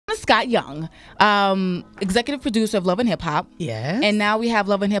Scott Young, executive producer of Love and Hip Hop. Yes. And now we have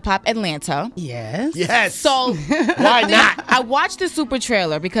Love and Hip Hop Atlanta. Yes. Yes. So why not? I watched the super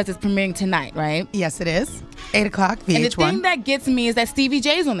trailer because it's premiering tonight, right? Yes, it is. 8 o'clock, VH1. And the thing that gets me is that Stevie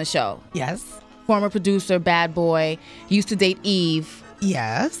J's on the show. Yes. Former producer, bad boy. He used to date Eve.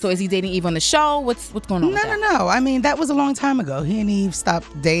 Yes. So is he dating Eve on the show? What's going on with that? No. I mean, that was a long time ago. He and Eve stopped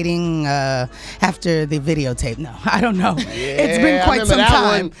dating after the videotape. No, I don't know. It's been quite some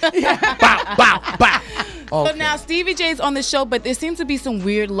time. Bow, bow, bow. So now Stevie J's on the show, but there seems to be some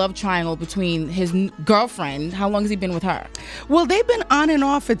weird love triangle between his girlfriend. How long has he been with her? Well, they've been on and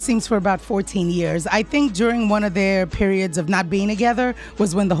off, it seems, for about 14 years. I think during one of their periods of not being together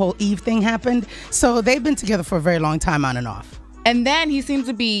was when the whole Eve thing happened. So they've been together for a very long time, on and off. And then he seems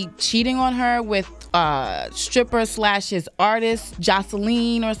to be cheating on her with stripper / his artist,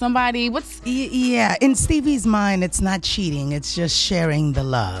 Jocelyn or somebody. Yeah, in Stevie's mind, it's not cheating. It's just sharing the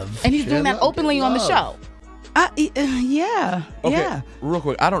love. And he's doing that openly on the show. Yeah. Okay, Yeah. real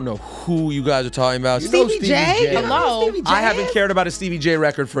quick, I don't know who you guys are talking about. Stevie J? Hello. Stevie J? I haven't cared about a Stevie J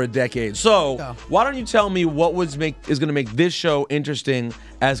record for a decade. So why don't you tell me what is going to make this show interesting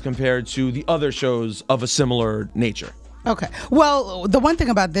as compared to the other shows of a similar nature? Okay. Well, the one thing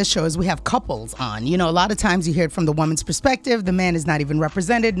about this show is we have couples on. You know, a lot of times you hear it from the woman's perspective. The man is not even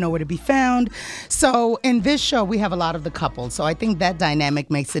represented, nowhere to be found. So in this show, we have a lot of the couples. So I think that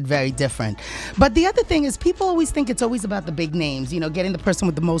dynamic makes it very different. But the other thing is people always think it's always about the big names, you know, getting the person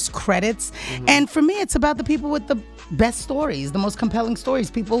with the most credits. And for me, it's about the people with the best stories, the most compelling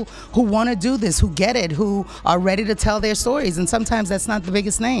stories, people who want to do this, who get it, who are ready to tell their stories. And sometimes that's not the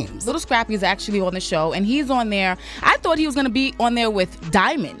biggest names. Little Scrappy is actually on the show, and he's on there. I thought he was going to be on there with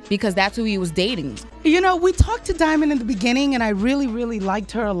Diamond because that's who he was dating. You know, we talked to Diamond in the beginning, and I really, really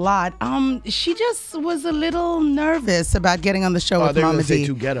liked her a lot. She just was a little nervous about getting on the show with Mama D.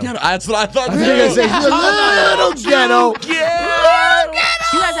 Too ghetto. That's what I thought. I was going to say, she's a little ghetto.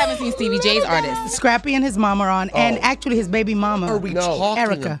 You guys haven't seen Stevie J's artist. Scrappy and his mom are on, and actually his baby mama, Are we talking?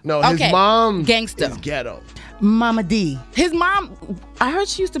 Erica. No, his mom Gangster. is ghetto. Mama D. His mom, I heard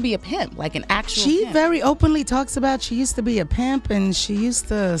she used to be a pimp, like an actual She pimp. very openly talks about she used to be a pimp and she used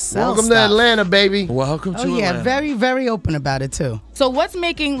to sell Welcome stuff. to Atlanta, baby. Welcome to Atlanta. Very, very open about it too. So what's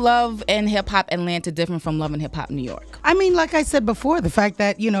making Love and Hip Hop Atlanta different from Love and Hip Hop New York? I mean, like I said before, the fact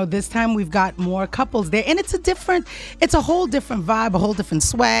that, you know, this time we've got more couples there, and it's a whole different vibe, a whole different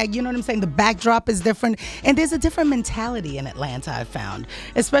swag, you know what I'm saying? The backdrop is different, and there's a different mentality in Atlanta, I've found,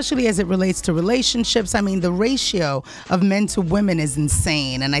 especially as it relates to relationships. I mean, the ratio of men to women is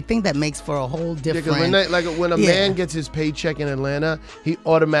insane, and I think that makes for a whole different... Yeah, when a man gets his paycheck in Atlanta, he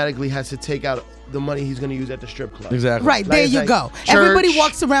automatically has to take out the money he's going to use at the strip club. Exactly. Right, there you go. Church, everybody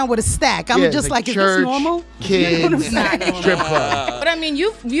walks around with a stack. I'm just like, is this normal? Kids, strip club. But I mean,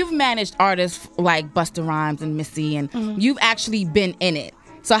 you've managed artists like Busta Rhymes and Missy, and you've actually been in it.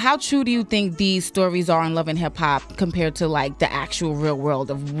 So how true do you think these stories are in Love and Hip Hop compared to like the actual real world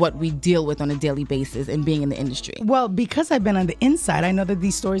of what we deal with on a daily basis and being in the industry? Well, because I've been on the inside, I know that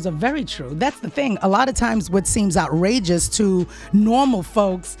these stories are very true. That's the thing. A lot of times what seems outrageous to normal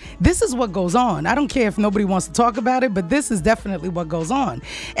folks, this is what goes on. I don't care if nobody wants to talk about it, but this is definitely what goes on.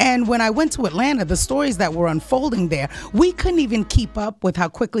 And when I went to Atlanta, the stories that were unfolding there, we couldn't even keep up with how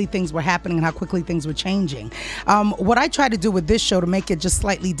quickly things were happening and how quickly things were changing. What I try to do with this show to make it just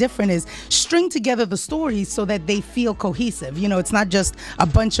slightly different is string together the stories so that they feel cohesive. You know, it's not just a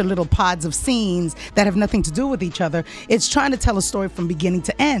bunch of little pods of scenes that have nothing to do with each other. It's trying to tell a story from beginning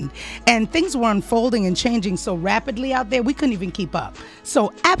to end. And things were unfolding and changing so rapidly out there, we couldn't even keep up.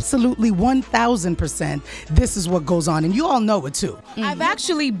 So absolutely 1000%, this is what goes on. And you all know it too. I've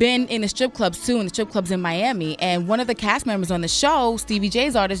actually been in the strip clubs too, in the strip clubs in Miami. And one of the cast members on the show, Stevie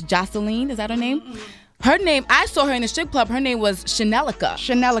J's artist, Jocelyn, is that her name? Her name, I saw her in the strip club. Her name was Chanelica.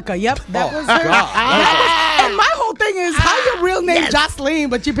 Chanelica, yep. That was her. And my whole thing is, how your real name Jocelyn,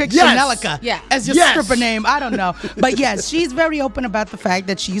 but you picked Chanelica as your stripper name. I don't know. But yes, she's very open about the fact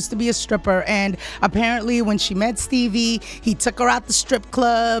that she used to be a stripper. And apparently when she met Stevie, he took her out the strip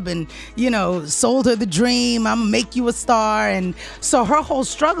club and, you know, sold her the dream. I'm gonna make you a star. And so her whole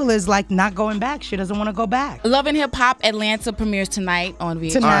struggle is like not going back. She doesn't want to go back. Love and Hip Hop Atlanta premieres tonight on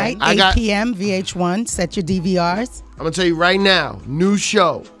VH1. Tonight, 8 p.m. VH1. Set your DVRs. I'm going to tell you right now, new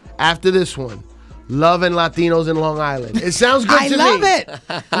show after this one, Love and Latinos in Long Island. It sounds good to me. I love it.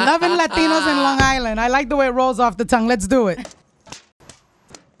 Love and Latinos in Long Island. I like the way it rolls off the tongue. Let's do it.